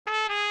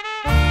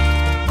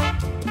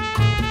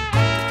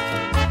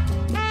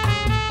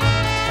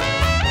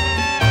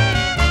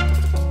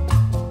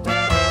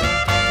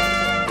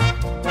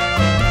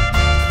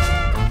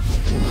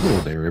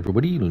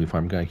everybody, Looney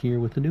Farm Guy here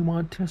with the new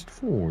mod test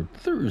for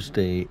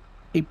Thursday,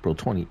 April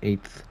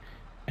 28th,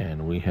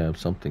 and we have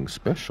something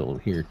special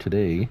here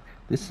today.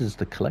 This is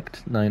the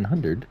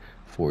Collect900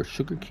 for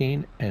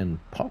Sugarcane and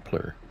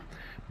Poplar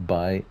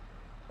by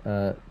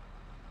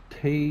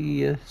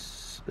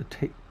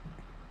TethysSaturn.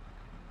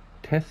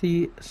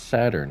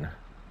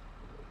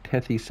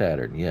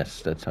 TethysSaturn,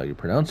 yes, that's how you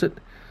pronounce it.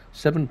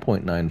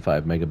 7.95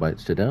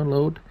 megabytes to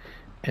download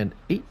and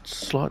 8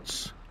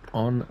 slots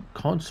on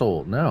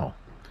console. Now,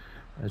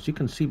 as you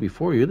can see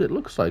before you, that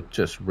looks like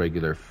just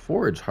regular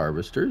forage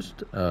harvesters,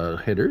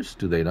 headers,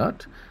 do they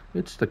not?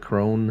 It's the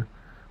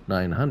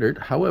Collect900.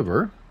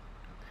 However,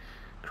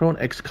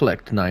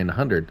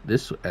 Collect900,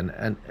 this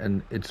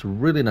and it's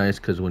really nice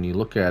because when you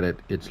look at it,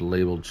 it's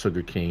labeled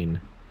sugarcane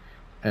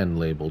and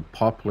labeled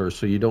poplar,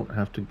 so you don't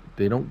have to.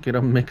 They don't get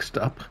them mixed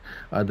up.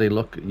 They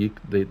look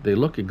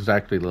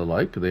exactly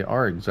alike. They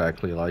are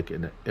exactly alike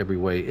in every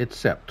way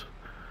except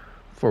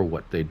for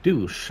what they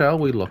do. Shall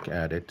we look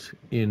at it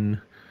in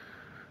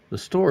the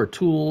store?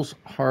 Tools,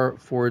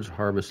 forage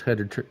harvest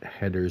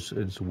headers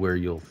is where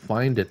you'll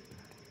find it,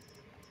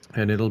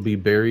 and it'll be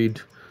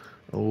buried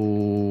somewhere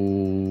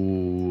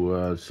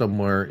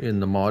in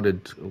the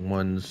modded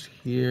ones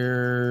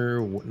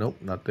here. Nope,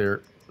 not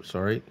there.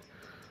 Sorry.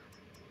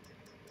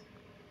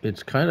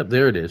 It's kind of,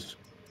 there it is.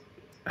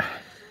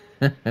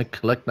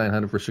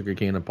 Collect900 for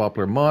Sugarcane and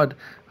Poplar mod,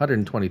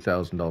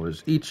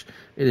 $120,000 each.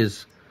 It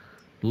is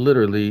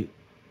literally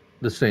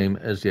the same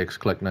as the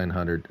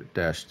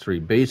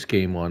Collect900-3 base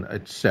game one,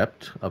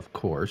 except, of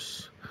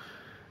course,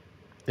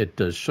 it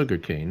does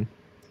sugarcane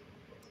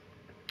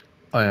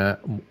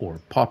or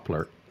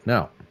poplar.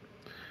 Now,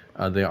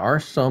 there are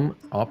some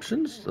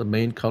options. The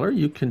main color,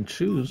 you can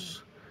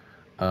choose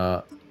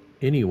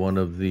any one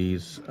of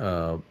these.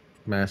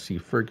 Massey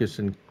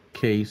Ferguson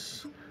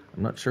case.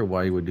 I'm not sure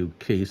why you would do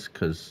case,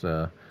 because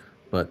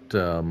but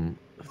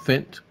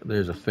Fint,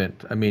 there's a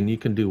Fint. I mean, you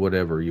can do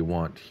whatever you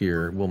want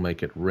here. We'll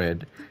make it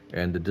red,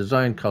 and the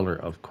design color,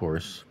 of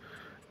course,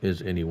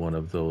 is any one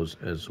of those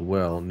as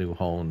well. New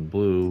Holland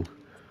blue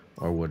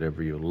or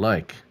whatever you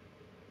like.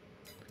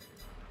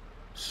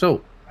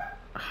 So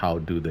how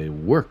do they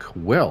work?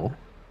 Well,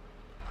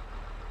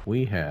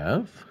 we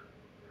have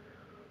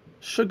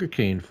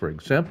sugarcane, for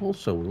example,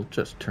 so we'll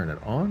just turn it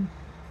on.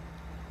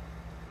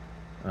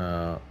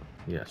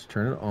 Yes,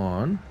 turn it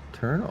on,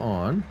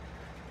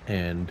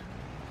 and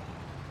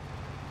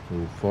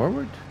move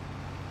forward,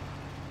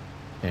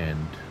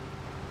 and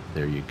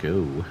there you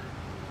go.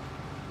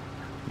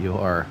 You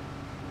are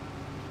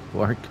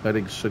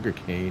cutting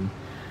sugarcane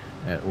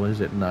at, what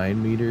is it,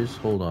 9 meters?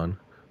 Hold on,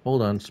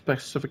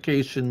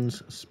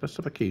 specifications.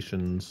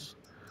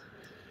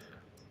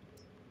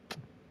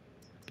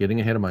 Getting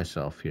ahead of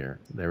myself here.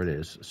 There it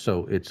is.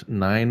 So it's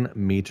 9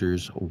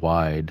 meters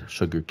wide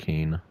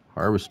sugarcane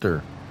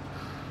harvester,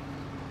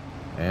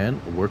 and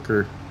a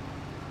worker,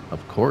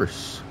 of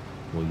course,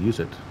 will use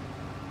it.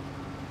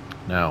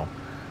 Now,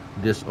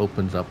 this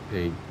opens up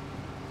a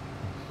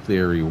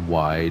very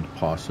wide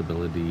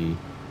possibility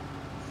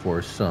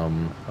for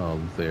some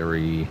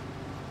very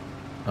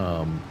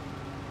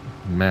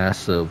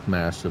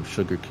massive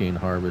sugarcane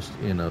harvest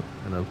in a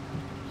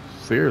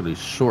fairly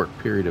short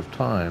period of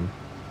time.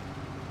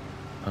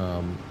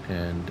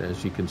 And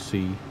as you can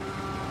see,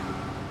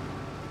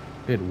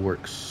 it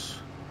works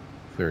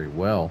very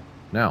well.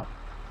 Now,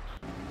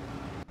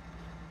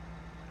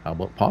 how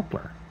about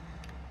poplar?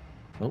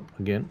 Oh,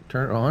 again,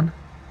 turn it on.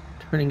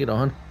 Turning it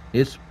on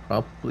is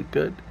probably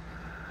good.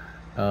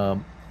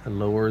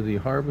 Lower the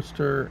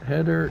harvester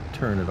header,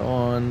 turn it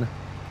on,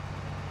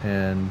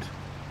 and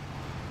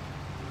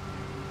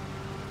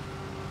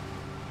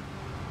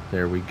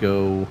there we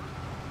go.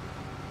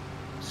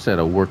 Set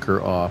a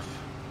worker off,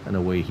 and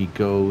away he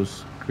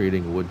goes,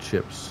 creating wood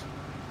chips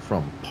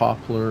from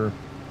poplar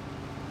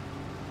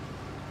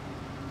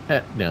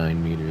at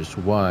 9 meters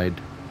wide.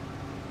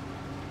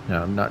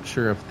 Now, I'm not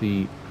sure if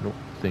I don't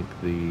think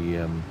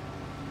the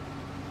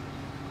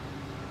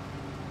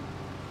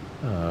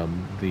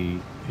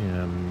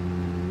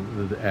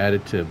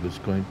additive is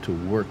going to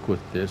work with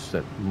this.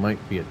 That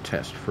might be a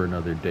test for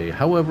another day.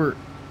 However,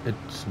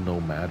 it's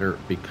no matter,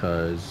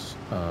 because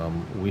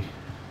we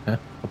have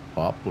a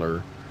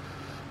poplar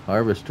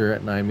harvester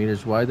at 9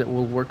 meters wide that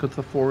will work with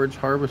the forage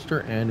harvester,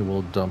 and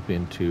will dump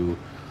into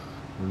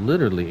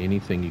literally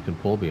anything you can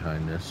pull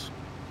behind this.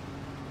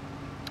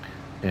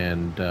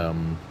 And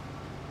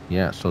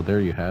yeah, so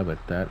there you have it.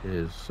 That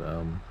is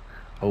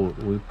oh,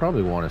 we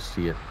probably want to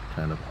see it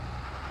kind of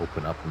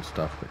open up and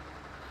stuff, but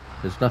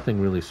there's nothing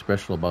really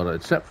special about it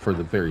except for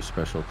the very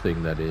special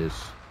thing that is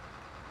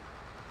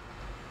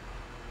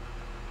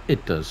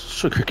it does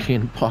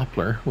sugarcane and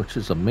poplar, which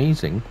is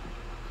amazing.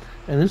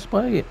 And it's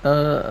by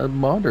a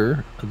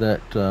modder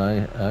that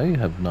I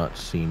have not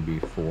seen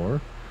before.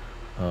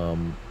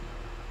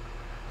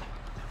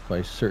 If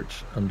I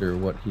search under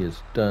what he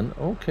has done,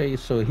 okay,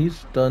 so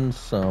he's done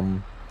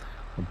some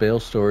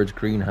bale storage,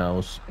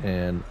 greenhouse,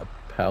 and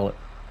a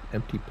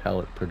empty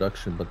pallet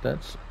production, but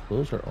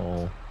those are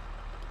all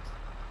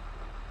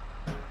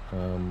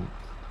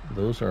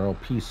those are all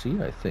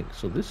PC, I think.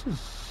 So this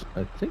is,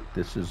 I think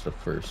this is the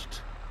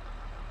first.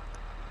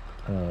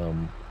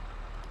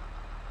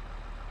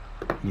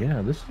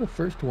 Yeah, this is the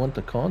first one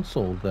to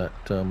console that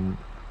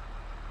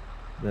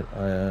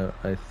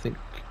I think.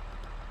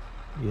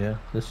 Yeah,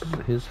 this is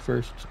his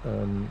first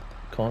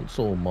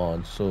console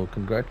mod. So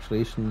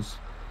congratulations,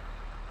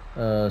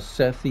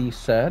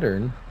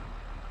 TethysSaturn,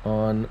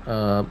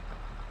 on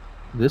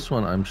this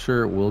one. I'm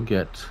sure it will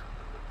get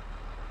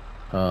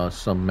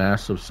some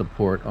massive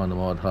support on the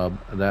mod hub.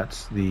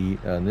 That's the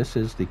this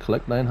is the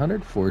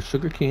Collect900 for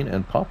Sugarcane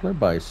and Poplar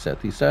by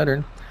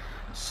TethysSaturn.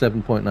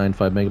 7.95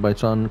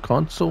 megabytes on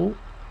console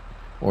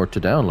or to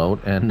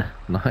download, and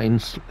 9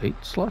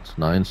 slots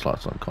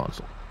on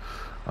console.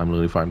 I'm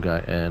Lily Farm Guy,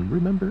 and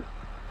remember,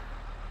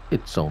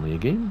 it's only a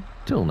game.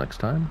 Till next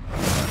time.